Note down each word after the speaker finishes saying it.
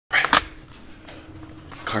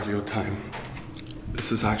cardio time. This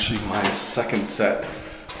is actually my second set.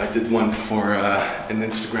 I did one for an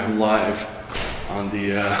Instagram live on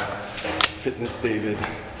the fitnessdavid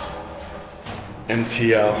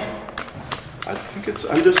MTL. I think it's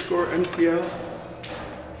 _MTL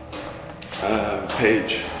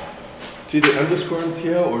page. It's either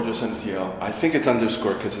 _MTL or just MTL. I think it's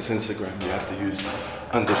underscore because it's Instagram. You have to use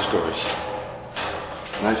underscores.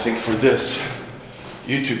 And I think for this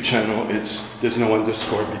YouTube channel, there's no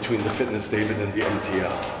underscore between the fitnessdavid and the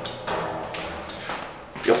MTL.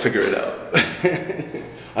 You'll figure it out.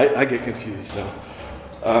 I get confused though.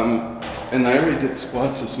 And I already did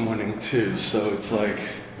squats this morning too, so it's like,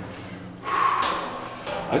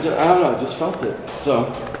 I don't know, I just felt it.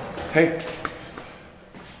 So, hey.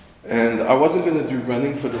 And I wasn't gonna do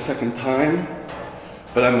running for the second time,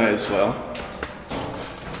 but I might as well.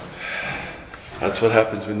 That's what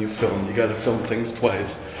happens when you film. You gotta film things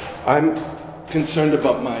twice. I'm concerned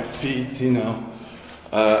about my feet, you know.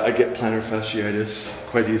 I get plantar fasciitis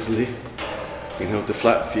quite easily. You know, the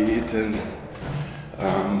flat feet and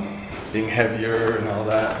being heavier and all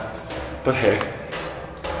that. But hey,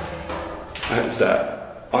 that's that.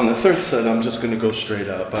 On the third set, I'm just gonna go straight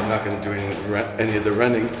up. I'm not gonna do any of the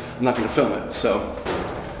running. I'm not gonna film it, so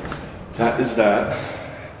that is that.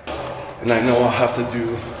 And I know I'll have to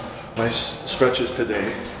do my stretches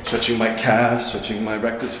today. Stretching my calves, stretching my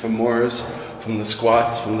rectus femoris from the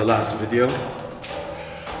squats from the last video.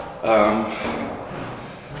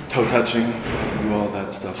 Toe touching, do all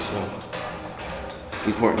that stuff, so it's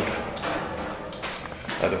important.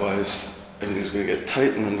 Otherwise, everything's gonna get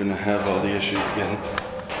tight and I'm gonna have all the issues again.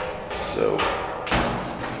 So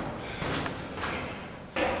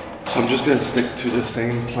I'm just gonna stick to the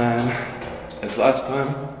same plan as last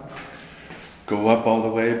time. Go up all the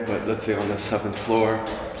way, but let's say on the 7th floor,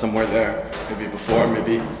 somewhere there. Maybe before,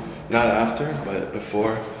 maybe not after, but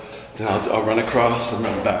before. Then I'll run across and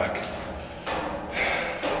run back.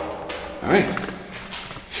 All right,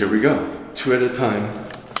 here we go. 2 at a time.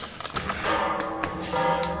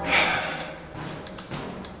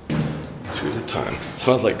 Time. It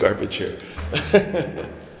smells like garbage here.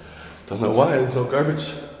 Don't know why there's no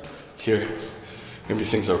garbage here. Maybe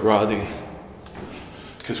things are rotting.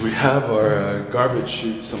 Because we have our garbage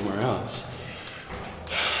chute somewhere else.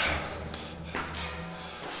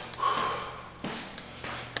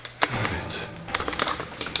 Right.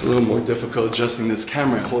 It's a little more difficult adjusting this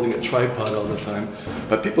camera, holding a tripod all the time.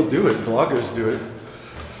 But people do it, vloggers do it.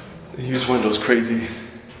 They use one of those crazy,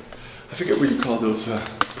 I forget what you call those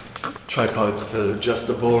tripods that are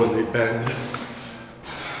adjustable and they bend.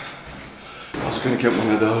 I was gonna get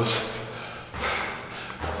one of those.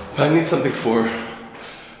 But I need something for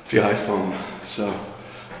the iPhone, so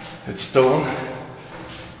it's still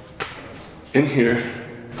in here.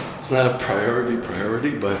 It's not a priority,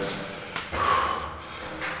 but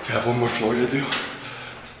we have one more floor to do.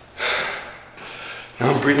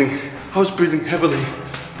 Now I'm breathing, I was breathing heavily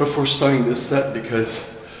before starting this set because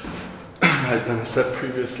I had done a set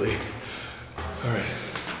previously. All right,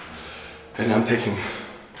 and I'm taking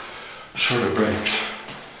shorter breaks.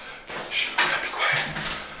 Shh, be quiet.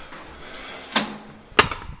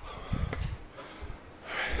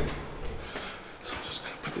 All right, so I'm just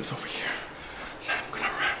gonna put this over here. Then I'm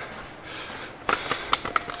gonna run.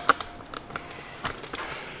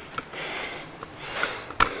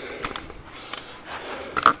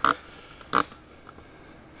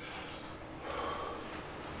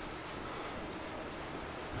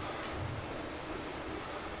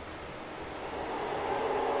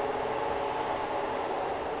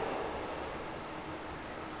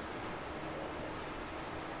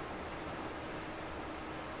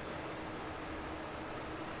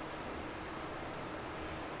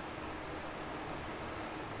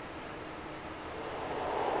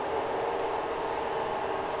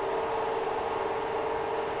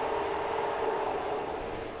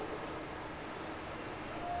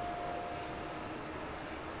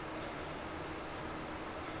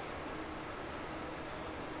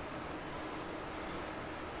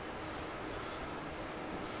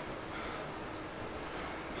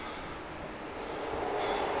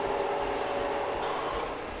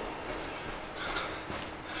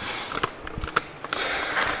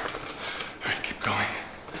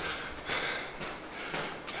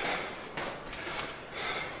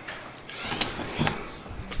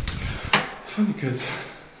 Funny because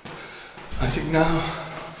I think now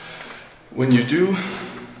when you do,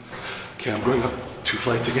 okay, I'm going up 2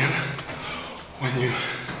 flights again.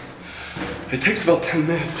 It takes about 10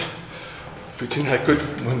 minutes between that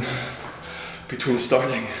between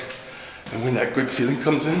starting and when that good feeling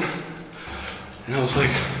comes in. And I was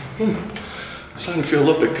like, starting to feel a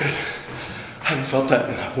little bit good. I haven't felt that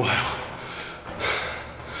in a while.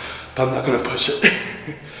 But I'm not gonna push it.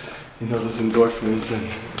 You know, those endorphins and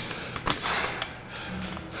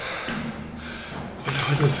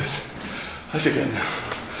what is it? I forget now.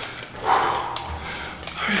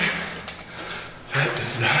 Alright. That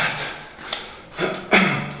is that.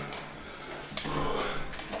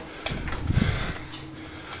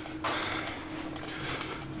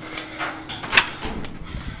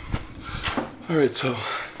 Alright, so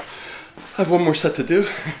I have one more set to do.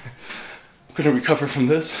 I'm gonna recover from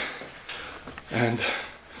this and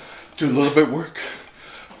do a little bit of work,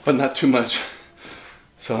 but not too much.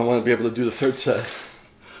 So I want to be able to do the third set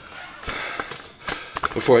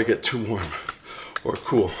before I get too warm or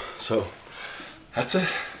cool. So that's it.